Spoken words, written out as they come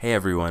Hey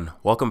everyone,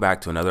 welcome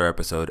back to another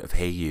episode of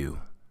Hey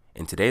You.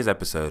 In today's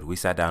episode, we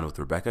sat down with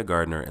Rebecca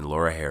Gardner and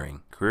Laura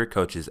Herring, career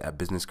coaches at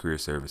Business Career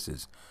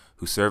Services,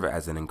 who serve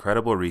as an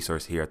incredible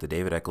resource here at the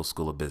David Eccles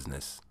School of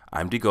Business.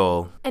 I'm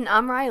DeGaulle. And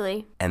I'm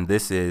Riley. And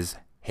this is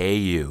Hey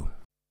You.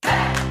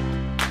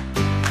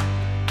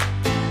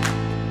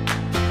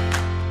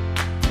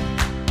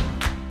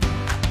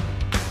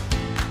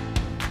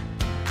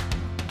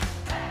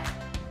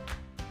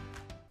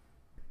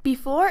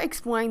 Before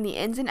exploring the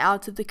ins and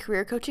outs of the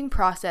career coaching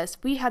process,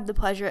 we had the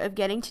pleasure of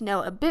getting to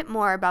know a bit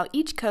more about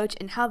each coach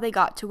and how they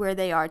got to where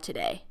they are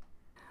today.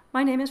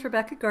 My name is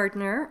Rebecca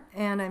Gardner,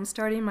 and I'm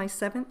starting my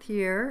 7th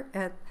year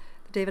at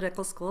the David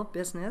Eccles School of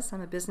Business.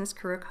 I'm a business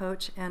career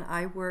coach, and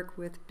I work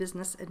with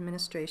business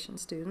administration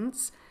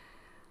students.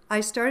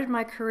 I started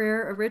my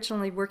career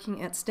originally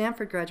working at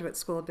Stanford Graduate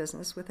School of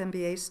Business with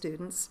MBA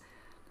students.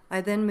 I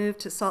then moved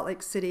to Salt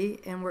Lake City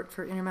and worked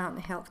for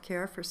Intermountain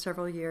Healthcare for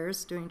several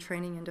years, doing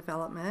training and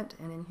development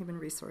and in human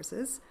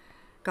resources.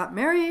 Got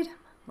married,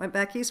 went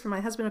back east for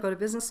my husband to go to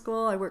business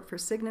school. I worked for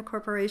Cigna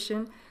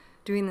Corporation,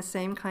 doing the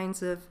same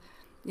kinds of,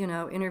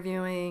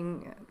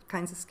 interviewing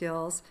kinds of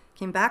skills.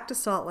 Came back to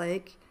Salt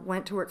Lake,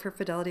 went to work for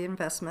Fidelity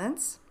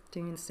Investments,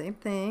 doing the same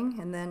thing,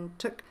 and then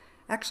took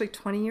actually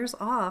 20 years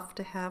off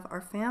to have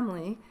our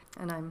family,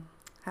 and I'm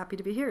happy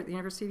to be here at the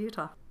University of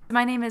Utah.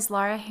 My name is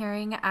Laura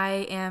Herring.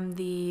 I am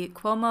the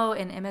Cuomo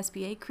and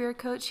MSBA career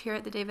coach here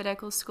at the David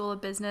Eccles School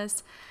of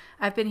Business.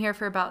 I've been here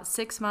for about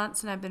 6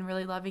 months and I've been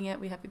really loving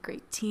it. We have a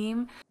great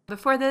team.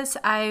 Before this,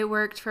 I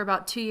worked for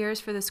about 2 years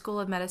for the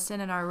School of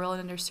Medicine in our rural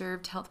and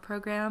underserved health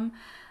program.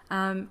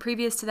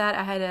 Previous to that,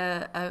 I had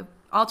a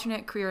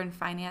alternate career in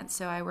finance,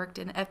 so I worked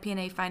in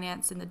FP&A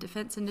finance in the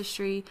defense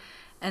industry,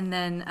 and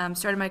then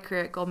started my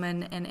career at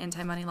Goldman in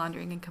anti-money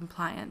laundering and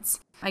compliance.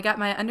 I got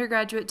my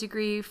undergraduate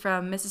degree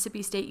from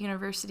Mississippi State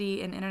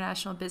University in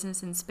international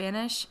business and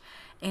Spanish,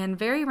 and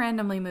very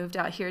randomly moved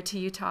out here to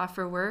Utah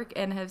for work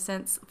and have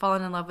since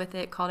fallen in love with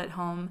it, called it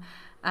home.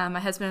 My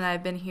husband and I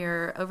have been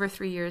here over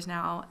 3 years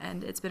now,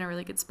 and it's been a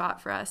really good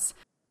spot for us.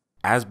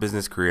 As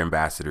business career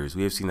ambassadors,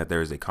 we have seen that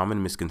there is a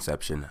common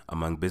misconception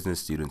among business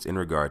students in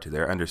regard to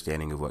their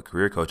understanding of what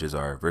career coaches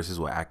are versus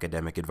what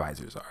academic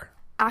advisors are.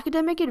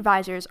 Academic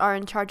advisors are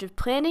in charge of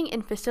planning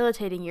and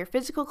facilitating your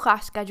physical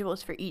class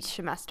schedules for each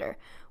semester,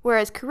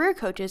 whereas career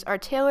coaches are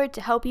tailored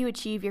to help you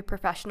achieve your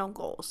professional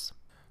goals.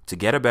 To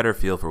get a better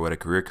feel for what a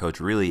career coach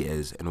really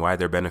is and why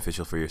they're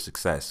beneficial for your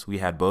success, we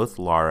had both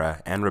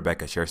Laura and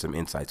Rebecca share some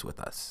insights with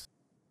us.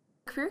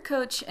 Career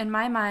coach, in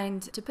my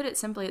mind, to put it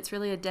simply, it's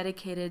really a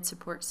dedicated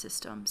support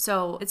system.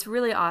 So it's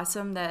really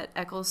awesome that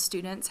Eccles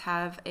students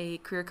have a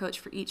career coach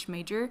for each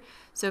major.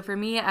 So for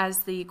me, as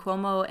the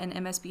Cuomo and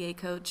MSBA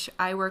coach,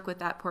 I work with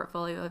that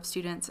portfolio of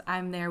students.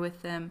 I'm there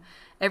with them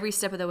every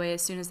step of the way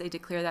as soon as they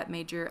declare that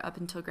major up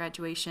until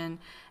graduation.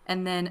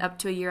 And then up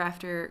to a year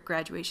after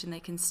graduation, they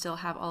can still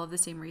have all of the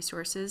same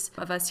resources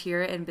of us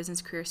here in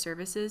Business Career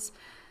Services.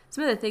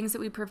 Some of the things that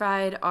we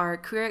provide are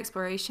career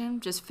exploration,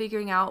 just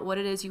figuring out what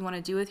it is you want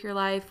to do with your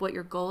life, what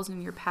your goals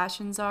and your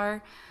passions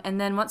are. And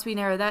then once we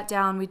narrow that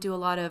down, we do a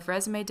lot of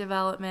resume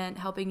development,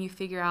 helping you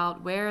figure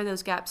out where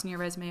those gaps in your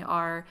resume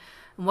are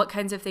and what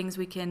kinds of things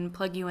we can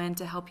plug you in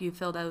to help you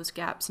fill those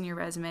gaps in your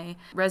resume.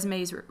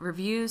 Resumes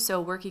reviews, so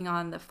working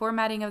on the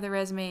formatting of the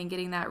resume and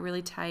getting that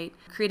really tight,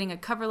 creating a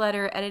cover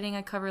letter, editing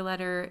a cover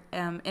letter,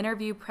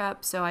 interview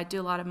prep. So I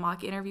do a lot of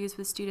mock interviews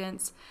with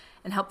students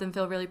and help them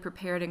feel really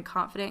prepared and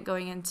confident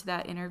going into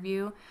that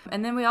interview.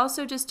 And then we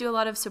also just do a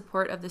lot of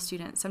support of the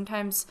students.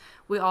 Sometimes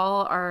we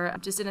all are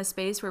just in a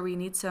space where we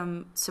need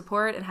some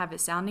support and have a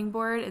sounding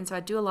board, and so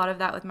I do a lot of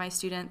that with my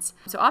students.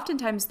 So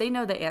oftentimes they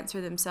know the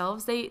answer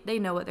themselves. They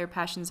know what their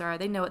passions are.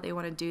 They know what they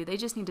want to do. They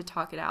just need to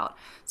talk it out.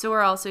 So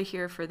we're also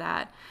here for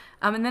that.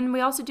 And then we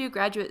also do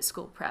graduate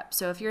school prep.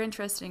 So if you're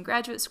interested in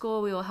graduate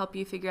school, we will help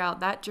you figure out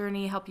that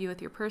journey, help you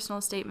with your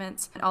personal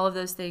statements, and all of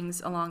those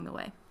things along the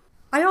way.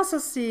 I also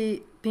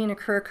see being a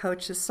career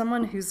coach as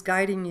someone who's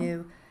guiding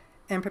you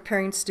and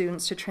preparing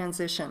students to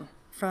transition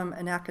from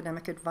an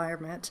academic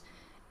environment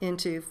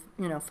into,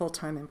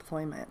 full-time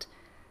employment.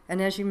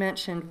 And as you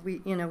mentioned,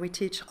 we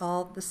teach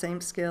all the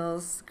same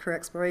skills: career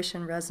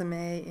exploration,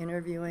 resume,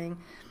 interviewing.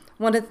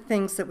 One of the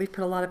things that we've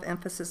put a lot of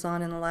emphasis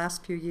on in the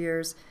last few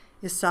years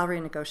is salary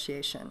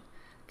negotiation,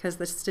 because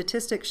the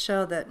statistics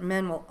show that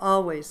men will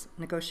always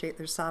negotiate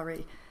their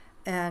salary,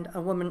 and a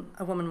woman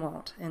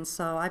won't. And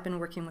so I've been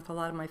working with a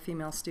lot of my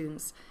female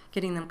students,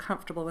 getting them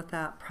comfortable with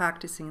that,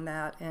 practicing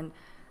that,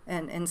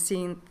 and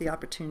seeing the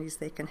opportunities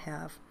they can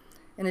have.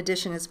 In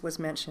addition, as was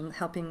mentioned,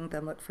 helping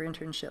them look for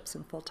internships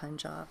and full-time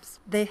jobs.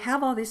 They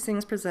have all these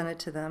things presented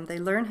to them. They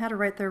learn how to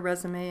write their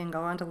resume and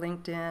go onto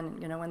LinkedIn,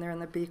 when they're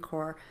in the B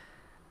Corps.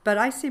 But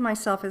I see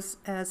myself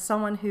as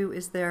someone who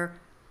is there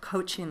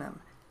coaching them,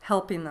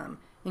 helping them,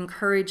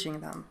 encouraging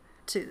them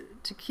to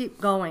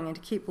keep going and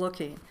to keep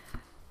looking.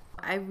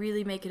 I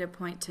really make it a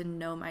point to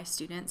know my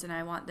students, and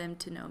I want them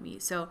to know me.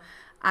 So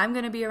I'm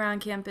going to be around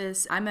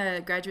campus. I'm a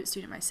graduate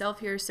student myself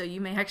here, so you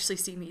may actually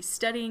see me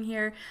studying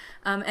here.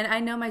 And I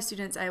know my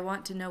students. I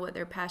want to know what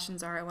their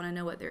passions are. I want to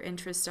know what their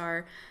interests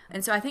are.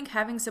 And so I think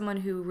having someone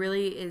who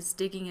really is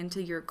digging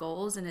into your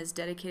goals and is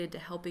dedicated to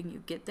helping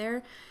you get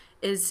there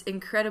is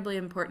incredibly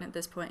important at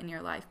this point in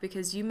your life,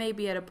 because you may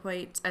be at a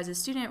point as a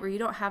student where you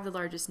don't have the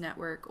largest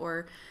network,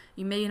 or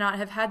you may not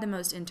have had the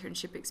most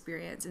internship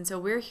experience. And so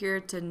we're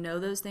here to know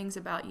those things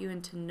about you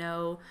and to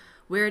know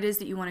where it is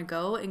that you want to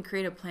go and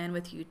create a plan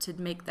with you to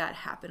make that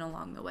happen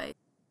along the way.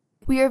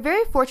 We are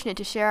very fortunate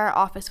to share our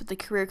office with the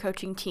career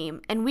coaching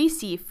team, and we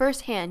see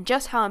firsthand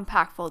just how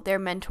impactful their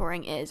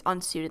mentoring is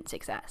on student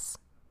success.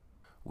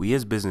 We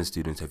as business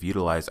students have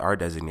utilized our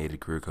designated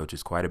career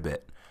coaches quite a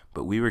bit,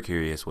 but we were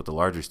curious what the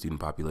larger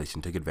student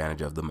population took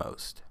advantage of the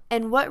most.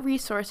 And what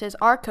resources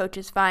our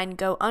coaches find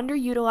go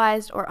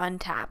underutilized or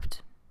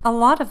untapped. A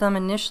lot of them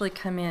initially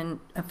come in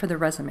for the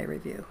resume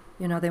review.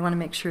 They want to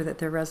make sure that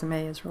their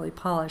resume is really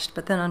polished.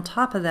 But then on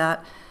top of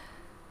that,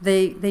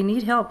 they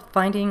need help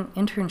finding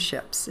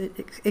internships.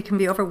 It can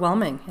be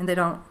overwhelming, and they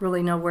don't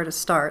really know where to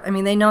start. I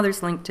mean, they know there's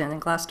LinkedIn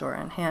and Glassdoor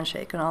and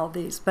Handshake and all of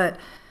these. But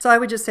so I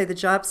would just say the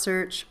job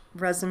search,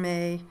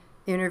 resume,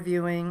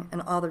 interviewing, and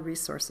all the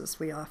resources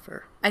we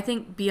offer. I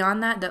think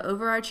beyond that, the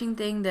overarching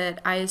thing that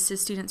I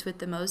assist students with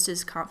the most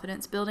is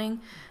confidence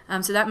building.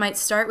 So that might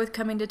start with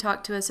coming to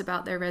talk to us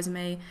about their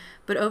resume,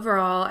 but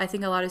overall, I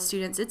think a lot of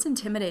students, it's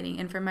intimidating,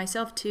 and for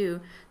myself too,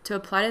 to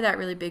apply to that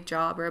really big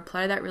job or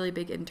apply to that really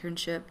big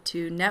internship,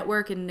 to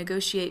network and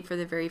negotiate for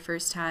the very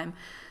first time.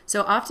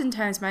 So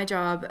oftentimes my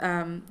job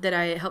that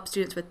I help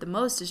students with the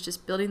most is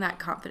just building that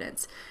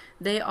confidence.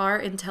 They are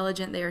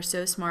intelligent, they are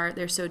so smart,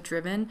 they're so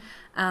driven,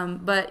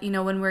 but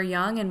when we're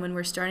young and when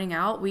we're starting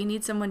out, we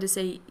need someone to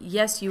say,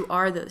 yes, you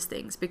are those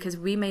things, because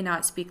we may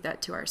not speak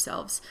that to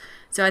ourselves.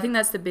 So I think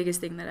that's the biggest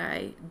thing that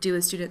I do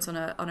with students on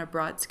a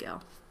broad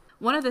scale.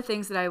 One of the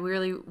things that I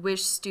really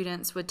wish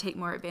students would take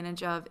more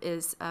advantage of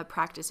is a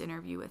practice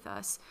interview with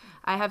us.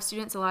 I have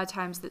students a lot of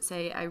times that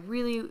say, I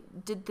really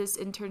did this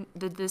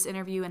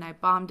interview and I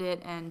bombed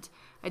it and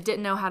I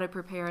didn't know how to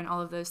prepare and all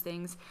of those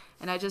things.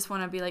 And I just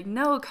want to be like,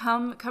 no,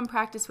 come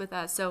practice with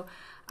us. So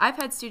I've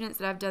had students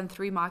that I've done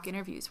 3 mock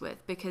interviews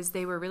with because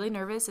they were really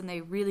nervous and they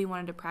really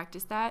wanted to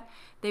practice that.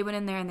 They went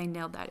in there and they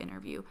nailed that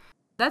interview.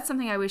 That's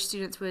something I wish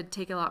students would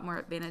take a lot more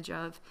advantage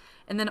of.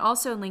 And then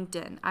also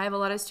LinkedIn. I have a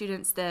lot of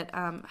students that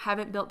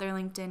haven't built their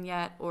LinkedIn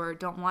yet or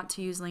don't want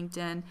to use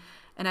LinkedIn.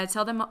 And I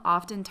tell them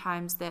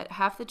oftentimes that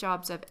half the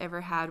jobs I've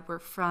ever had were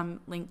from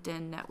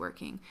LinkedIn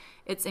networking.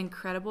 It's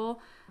incredible.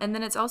 And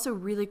then it's also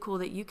really cool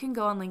that you can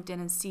go on LinkedIn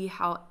and see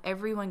how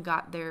everyone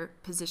got their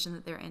position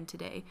that they're in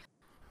today.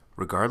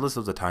 Regardless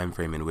of the time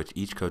frame in which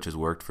each coach has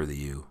worked for the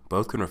U,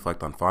 both can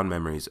reflect on fond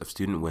memories of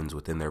student wins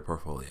within their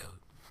portfolio.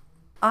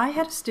 I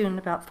had a student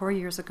about 4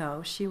 years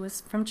ago. She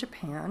was from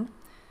Japan.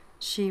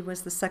 She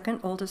was the second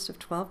oldest of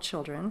 12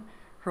 children.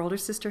 Her older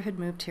sister had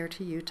moved here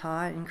to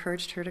Utah. I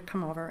encouraged her to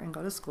come over and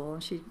go to school,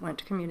 and she went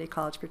to community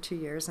college for 2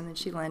 years, and then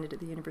she landed at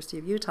the University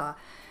of Utah.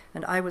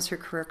 And I was her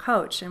career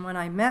coach. And when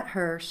I met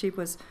her, she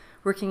was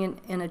working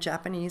in a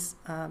Japanese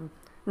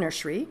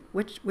nursery,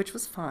 which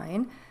was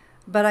fine.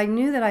 But I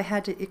knew that I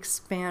had to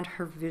expand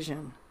her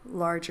vision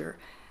larger.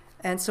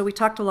 And so we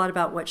talked a lot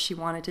about what she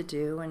wanted to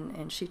do,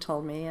 and she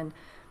told me.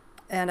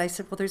 And I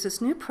said, well, there's this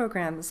new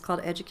program that's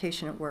called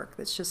Education at Work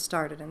that's just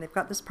started, and they've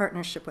got this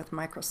partnership with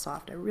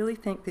Microsoft. I really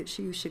think that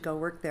you should go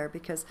work there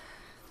because,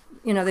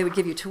 they would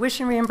give you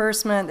tuition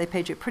reimbursement, they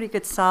paid you a pretty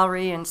good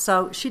salary, and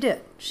so she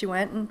did. She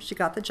went and she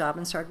got the job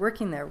and started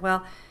working there.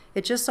 Well,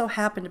 it just so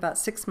happened about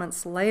 6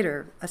 months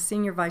later, a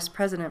senior vice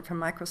president from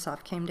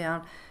Microsoft came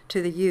down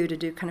to the U to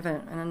do kind of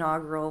an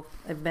inaugural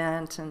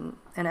event, and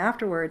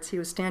afterwards he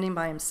was standing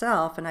by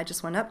himself, and I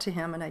just went up to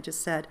him and I just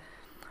said,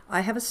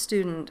 I have a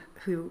student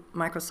who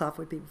Microsoft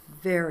would be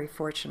very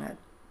fortunate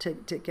to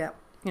get,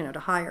 to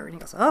hire. And he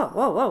goes, oh,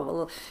 whoa,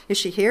 well, is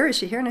she here? Is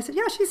she here? And I said,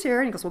 yeah, she's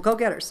here. And he goes, well, go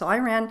get her. So I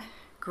ran,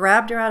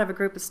 grabbed her out of a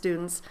group of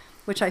students,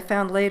 which I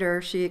found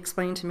later, she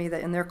explained to me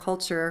that in their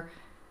culture,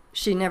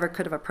 she never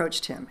could have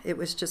approached him.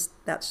 That's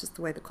just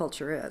the way the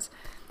culture is.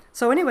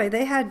 So anyway,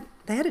 they had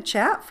a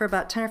chat for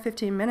about 10 or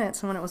 15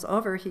 minutes. And when it was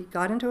over, he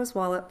got into his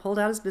wallet, pulled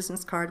out his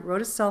business card,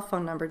 wrote his cell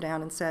phone number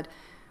down and said,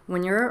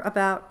 when you're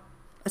about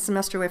a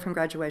semester away from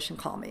graduation,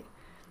 call me.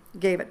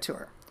 Gave it to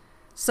her.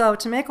 So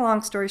to make a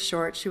long story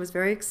short, she was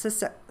very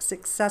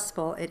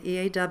successful at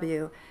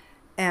EAW,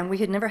 and we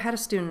had never had a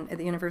student at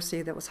the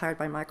university that was hired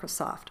by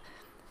Microsoft.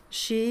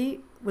 She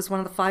was one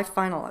of the 5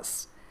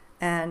 finalists,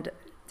 and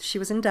she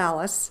was in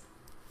Dallas,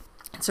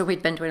 so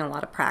we'd been doing a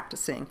lot of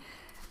practicing.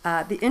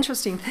 The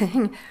interesting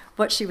thing,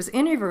 what she was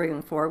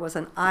interviewing for was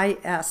an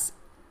IS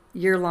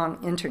year-long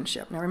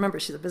internship. Now remember,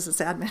 she's a business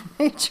admin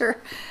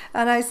major.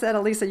 And I said,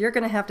 Elisa, you're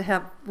going to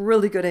have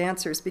really good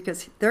answers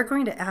because they're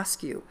going to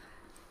ask you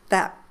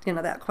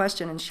that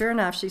question. And sure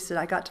enough, she said,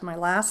 I got to my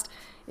last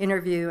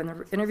interview and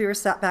the interviewer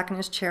sat back in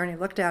his chair and he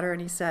looked at her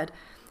and he said,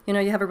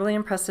 you have a really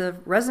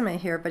impressive resume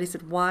here. But he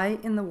said, why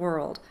in the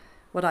world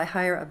would I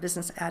hire a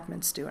business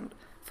admin student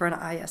for an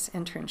IS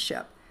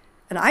internship?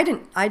 And I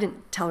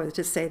didn't tell her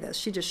to say this.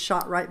 She just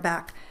shot right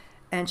back.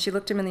 And she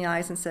looked him in the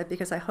eyes and said,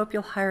 because I hope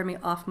you'll hire me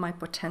off my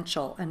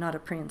potential and not a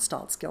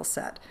pre-installed skill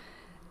set.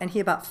 And he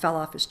about fell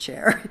off his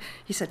chair.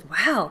 He said,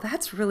 wow,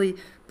 that's really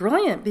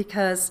brilliant,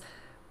 because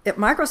at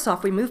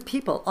Microsoft, we move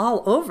people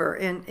all over.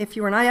 And if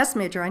you were an IS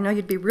major, I know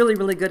you'd be really,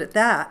 really good at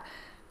that.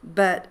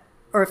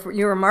 Or if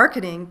you were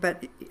marketing,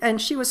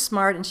 and she was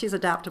smart and she's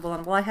adaptable.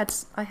 And well,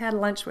 I had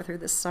lunch with her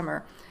this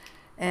summer,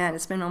 and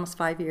it's been almost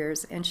 5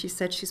 years. And she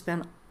said she's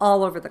been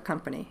all over the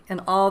company in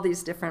all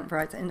these different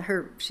varieties,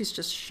 and she's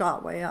just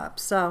shot way up.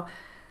 So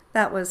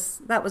that was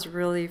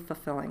really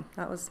fulfilling.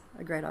 That was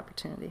a great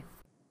opportunity.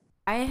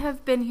 I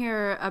have been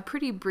here a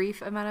pretty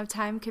brief amount of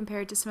time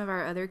compared to some of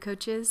our other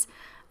coaches.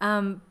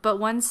 But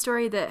one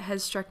story that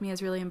has struck me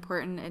as really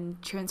important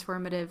and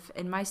transformative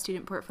in my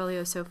student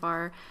portfolio so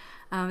far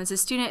is a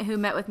student who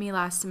met with me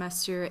last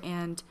semester,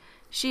 and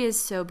she is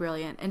so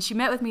brilliant. And she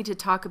met with me to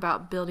talk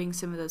about building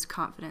some of those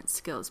confidence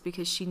skills,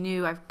 because she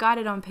knew I've got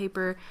it on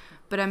paper,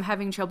 but I'm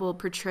having trouble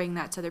portraying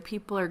that to other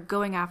people or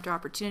going after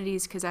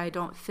opportunities because I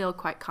don't feel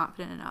quite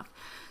confident enough.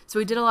 So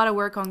we did a lot of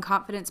work on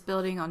confidence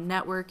building, on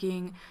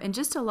networking, and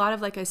just a lot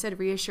of, like I said,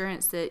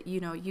 reassurance that,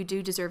 you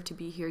do deserve to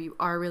be here. You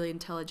are really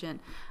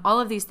intelligent. All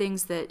of these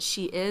things that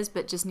she is,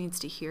 but just needs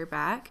to hear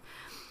back.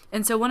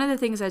 And so one of the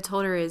things I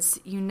told her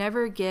is, you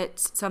never get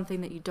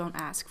something that you don't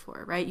ask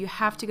for, right? You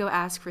have to go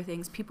ask for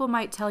things. People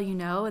might tell you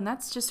no, and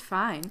that's just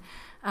fine.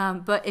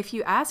 But if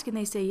you ask and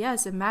they say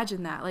yes,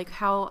 imagine that. Like,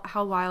 how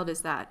wild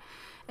is that?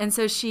 And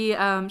so she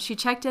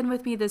checked in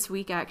with me this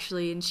week,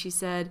 actually, and she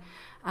said,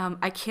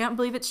 I can't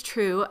believe it's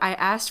true. I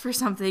asked for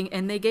something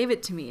and they gave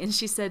it to me. And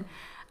she said,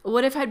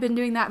 what if I'd been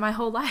doing that my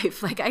whole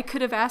life? Like, I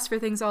could have asked for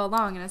things all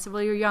along. And I said,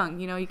 well, you're young,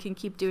 you can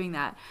keep doing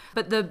that.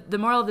 But the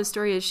moral of the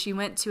story is she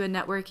went to a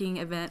networking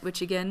event,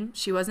 which again,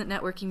 she wasn't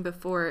networking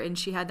before, and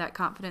she had that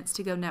confidence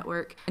to go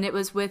network. And it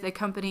was with a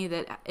company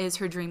that is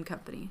her dream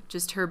company.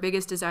 Just her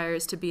biggest desire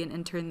is to be an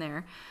intern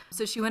there.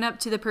 So she went up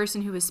to the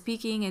person who was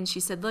speaking and she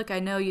said, look, I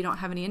know you don't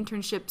have any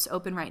internships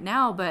open right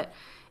now, but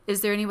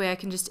is there any way I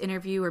can just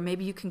interview, or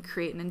maybe you can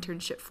create an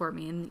internship for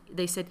me? And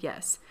they said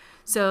yes.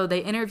 So they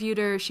interviewed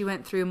her. She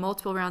went through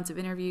multiple rounds of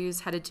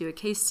interviews, had to do a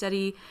case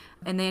study,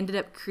 and they ended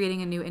up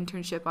creating a new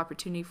internship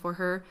opportunity for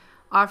her,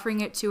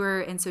 offering it to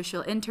her. And so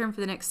she'll intern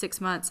for the next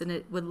 6 months, and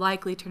it would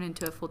likely turn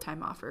into a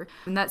full-time offer.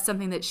 And that's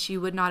something that she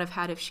would not have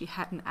had if she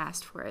hadn't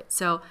asked for it.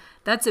 So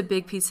that's a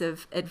big piece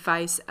of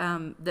advice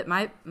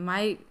that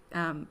my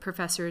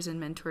professors and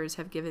mentors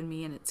have given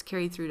me, and it's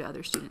carried through to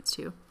other students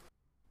too.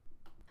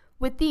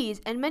 With these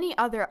and many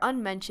other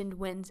unmentioned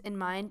wins in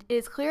mind, it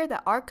is clear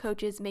that our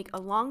coaches make a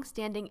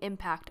long-standing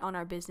impact on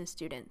our business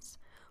students.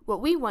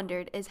 What we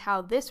wondered is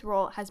how this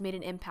role has made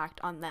an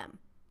impact on them.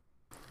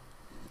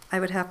 I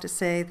would have to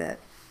say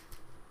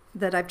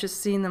that I've just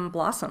seen them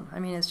blossom.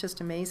 I mean, it's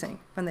just amazing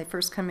when they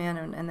first come in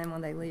and then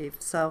when they leave.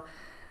 So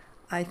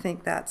I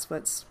think that's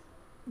what's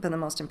been the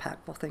most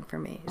impactful thing for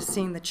me, is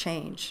seeing the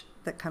change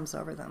that comes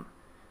over them.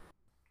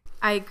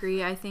 I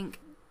agree. I think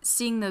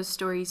seeing those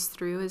stories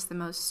through is the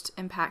most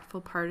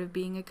impactful part of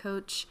being a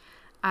coach.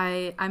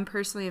 I'm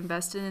personally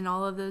invested in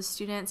all of those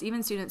students,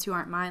 even students who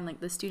aren't mine. Like,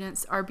 the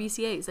students are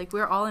BCAs. Like,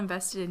 we're all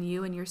invested in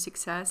you and your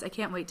success. I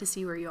can't wait to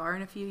see where you are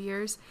in a few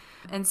years.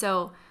 And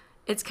so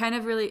it's kind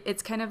of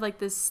like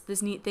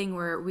this neat thing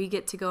where we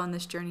get to go on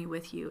this journey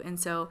with you. And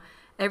so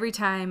every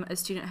time a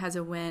student has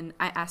a win,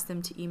 I ask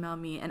them to email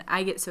me, and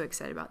I get so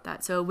excited about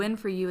that. So a win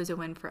for you is a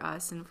win for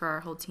us and for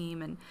our whole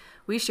team. And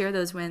we share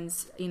those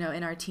wins, in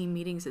our team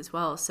meetings as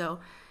well. So,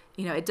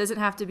 it doesn't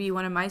have to be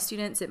one of my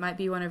students. It might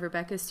be one of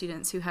Rebecca's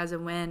students who has a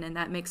win, and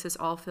that makes us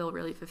all feel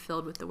really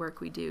fulfilled with the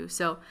work we do.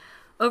 So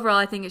overall,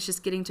 I think it's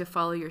just getting to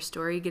follow your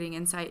story, getting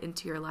insight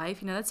into your life.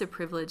 That's a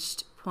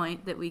privileged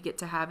point that we get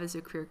to have as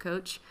a career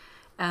coach.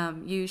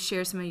 You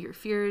share some of your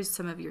fears,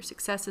 some of your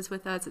successes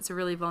with us. It's a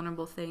really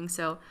vulnerable thing.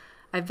 So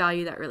I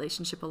value that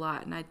relationship a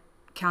lot, and I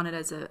count it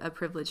as a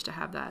privilege to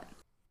have that.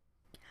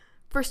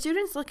 For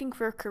students looking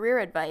for career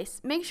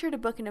advice, make sure to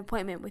book an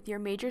appointment with your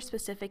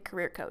major-specific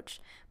career coach.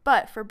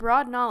 But for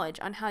broad knowledge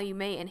on how you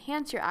may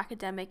enhance your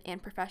academic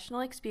and professional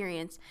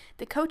experience,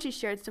 the coaches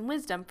shared some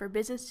wisdom for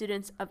business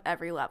students of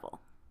every level.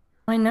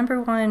 My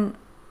number one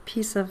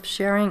piece of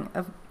sharing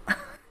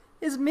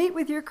is meet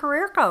with your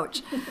career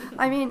coach.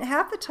 I mean,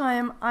 half the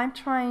time I'm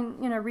trying,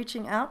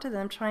 reaching out to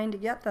them, trying to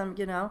get them,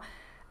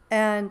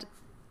 and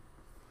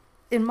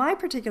in my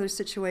particular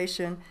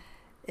situation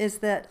is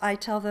that I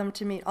tell them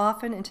to meet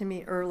often and to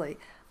meet early.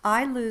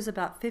 I lose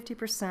about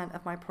 50%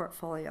 of my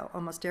portfolio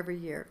almost every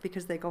year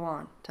because they go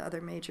on to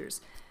other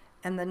majors.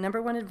 And the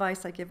number one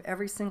advice I give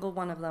every single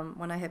one of them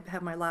when I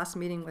have my last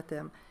meeting with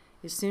them,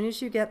 as soon as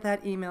you get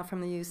that email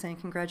from the U saying,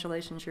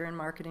 congratulations, you're in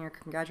marketing, or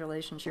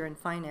congratulations, you're in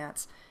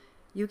finance,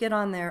 you get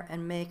on there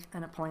and make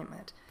an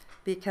appointment.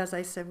 Because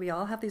I said, we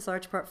all have these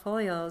large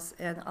portfolios,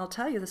 and I'll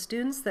tell you, the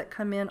students that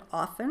come in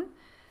often,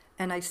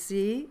 and I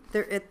see,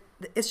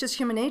 it's just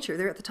human nature.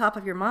 They're at the top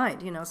of your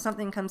mind.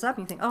 Something comes up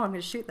and you think, oh, I'm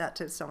going to shoot that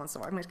to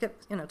so-and-so. I'm going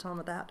to tell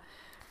them that.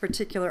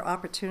 particular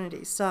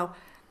opportunities. So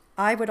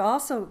I would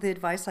also, the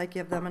advice I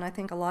give them, and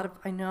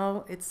I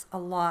know it's a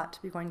lot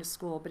to be going to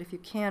school, but if you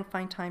can,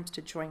 find times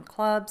to join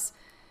clubs,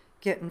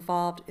 get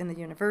involved in the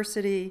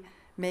university,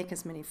 make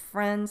as many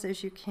friends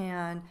as you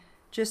can,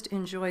 just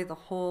enjoy the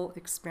whole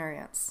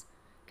experience.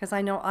 Because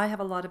I know I have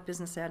a lot of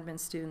business admin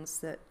students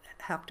that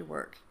have to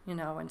work,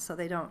 and so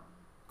they don't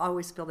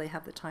always feel they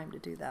have the time to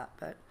do that.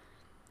 But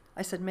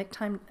I said, make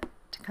time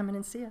to come in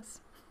and see us.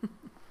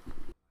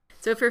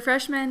 So for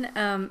freshmen,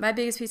 my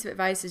biggest piece of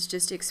advice is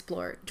just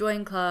explore.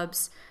 Join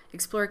clubs,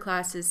 explore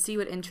classes, see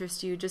what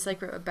interests you. Just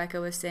like what Rebecca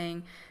was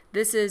saying,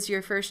 this is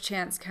your first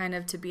chance kind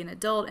of to be an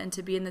adult and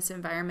to be in this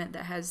environment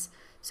that has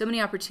so many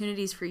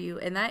opportunities for you.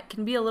 And that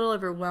can be a little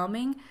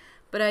overwhelming.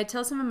 But I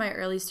tell some of my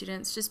early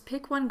students, just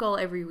pick one goal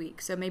every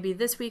week. So maybe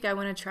this week I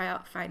want to try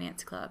out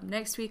Finance Club.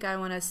 Next week I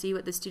want to see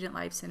what the Student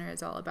Life Center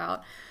is all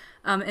about.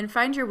 And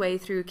find your way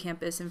through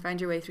campus and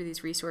find your way through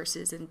these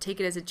resources and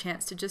take it as a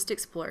chance to just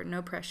explore,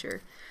 no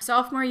pressure.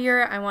 Sophomore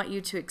year, I want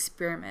you to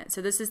experiment.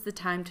 So this is the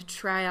time to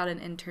try out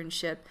an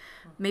internship,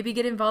 maybe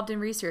get involved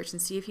in research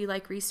and see if you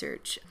like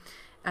research.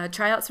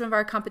 Try out some of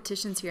our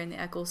competitions here in the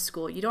Eccles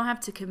School. You don't have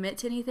to commit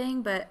to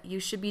anything, but you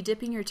should be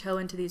dipping your toe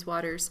into these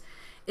waters.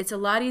 It's a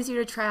lot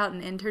easier to try out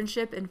an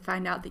internship and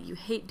find out that you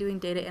hate doing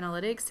data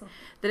analytics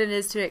than it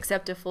is to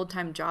accept a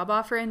full-time job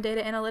offer in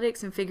data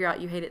analytics and figure out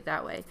you hate it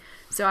that way.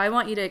 So I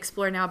want you to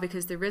explore now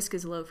because the risk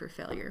is low for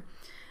failure.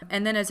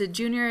 And then as a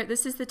junior,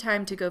 this is the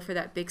time to go for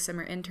that big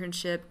summer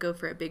internship, go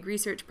for a big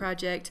research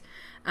project.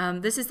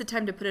 This is the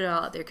time to put it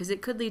all out there because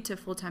it could lead to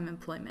full-time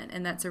employment,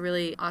 and that's a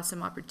really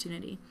awesome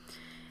opportunity.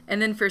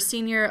 And then for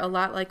senior, a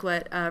lot like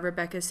what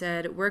Rebecca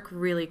said, work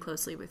really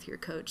closely with your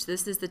coach.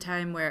 This is the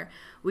time where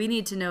we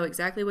need to know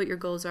exactly what your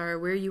goals are,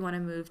 where you want to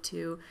move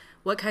to,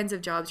 what kinds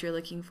of jobs you're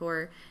looking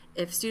for.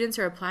 If students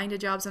are applying to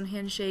jobs on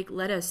Handshake,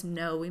 let us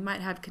know. We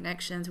might have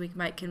connections. We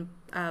might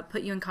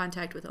put you in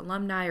contact with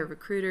alumni or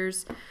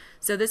recruiters.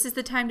 So this is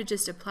the time to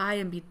just apply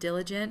and be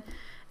diligent.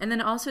 And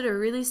then also to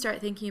really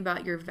start thinking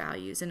about your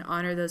values and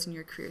honor those in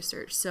your career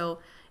search. So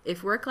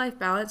if work-life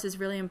balance is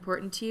really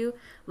important to you,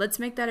 let's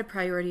make that a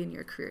priority in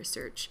your career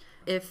search.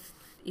 If,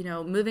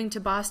 moving to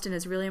Boston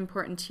is really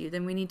important to you,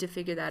 then we need to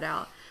figure that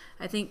out.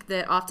 I think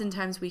that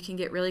oftentimes we can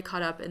get really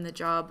caught up in the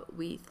job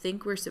we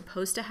think we're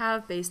supposed to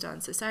have based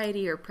on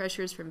society or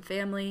pressures from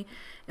family,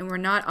 and we're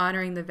not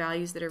honoring the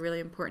values that are really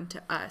important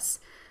to us.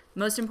 The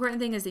most important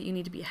thing is that you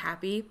need to be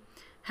happy.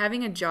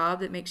 Having a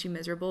job that makes you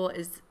miserable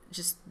is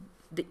just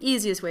the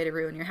easiest way to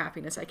ruin your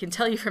happiness, I can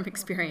tell you from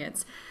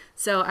experience.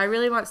 So I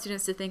really want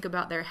students to think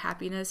about their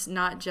happiness,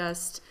 not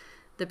just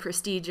the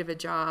prestige of a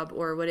job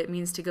or what it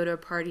means to go to a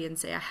party and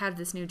say, I have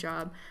this new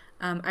job.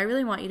 I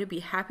really want you to be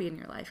happy in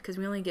your life because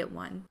we only get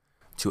one.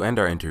 To end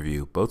our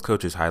interview, both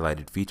coaches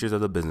highlighted features of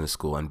the business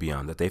school and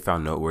beyond that they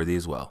found noteworthy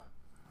as well.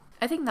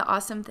 I think the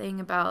awesome thing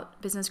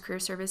about Business Career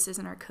Services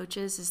and our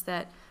coaches is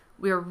that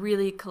we are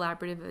really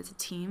collaborative as a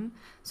team.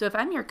 So if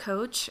I'm your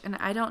coach and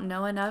I don't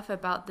know enough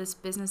about this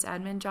business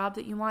admin job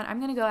that you want, I'm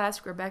going to go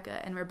ask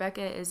Rebecca, and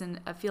Rebecca is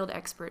a field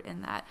expert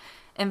in that,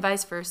 and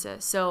vice versa.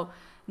 So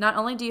not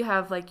only do you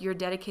have your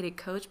dedicated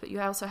coach, but you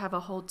also have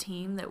a whole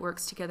team that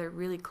works together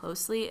really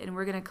closely, and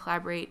we're going to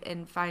collaborate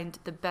and find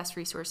the best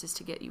resources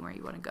to get you where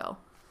you want to go.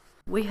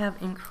 We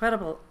have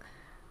incredible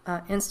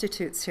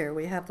institutes here.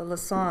 We have the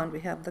Lassonde,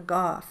 we have the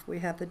Goff, we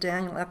have the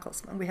Daniel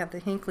Ecclesman, we have the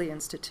Hinckley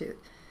Institute.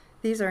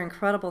 These are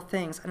incredible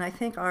things, and I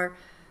think our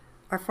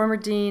former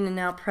dean and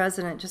now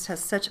president just has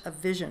such a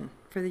vision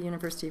for the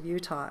University of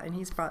Utah, and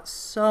he's brought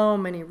so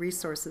many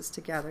resources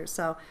together.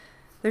 So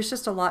there's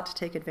just a lot to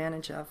take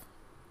advantage of,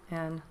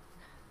 and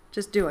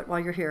just do it while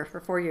you're here for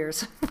 4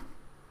 years.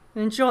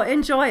 Enjoy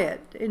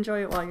it.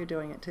 Enjoy it while you're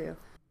doing it too.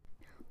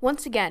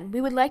 Once again,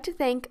 we would like to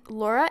thank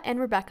Laura and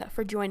Rebecca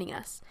for joining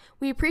us.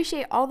 We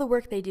appreciate all the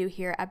work they do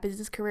here at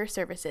Business Career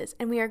Services,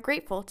 and we are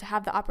grateful to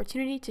have the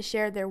opportunity to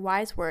share their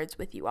wise words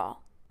with you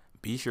all.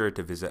 Be sure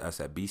to visit us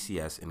at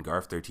BCS in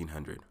Garf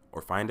 1300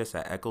 or find us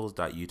at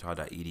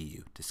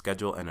eccles.utah.edu to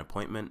schedule an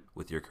appointment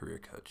with your career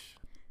coach.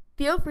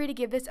 Feel free to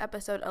give this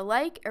episode a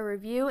like, a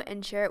review,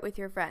 and share it with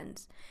your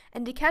friends.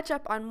 And to catch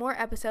up on more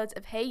episodes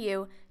of Hey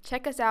You,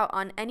 check us out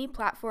on any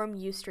platform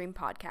you stream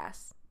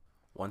podcasts.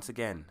 Once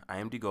again, I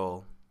am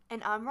DeGaulle.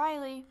 And I'm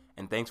Riley.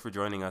 And thanks for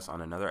joining us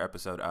on another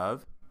episode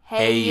of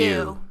Hey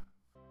You.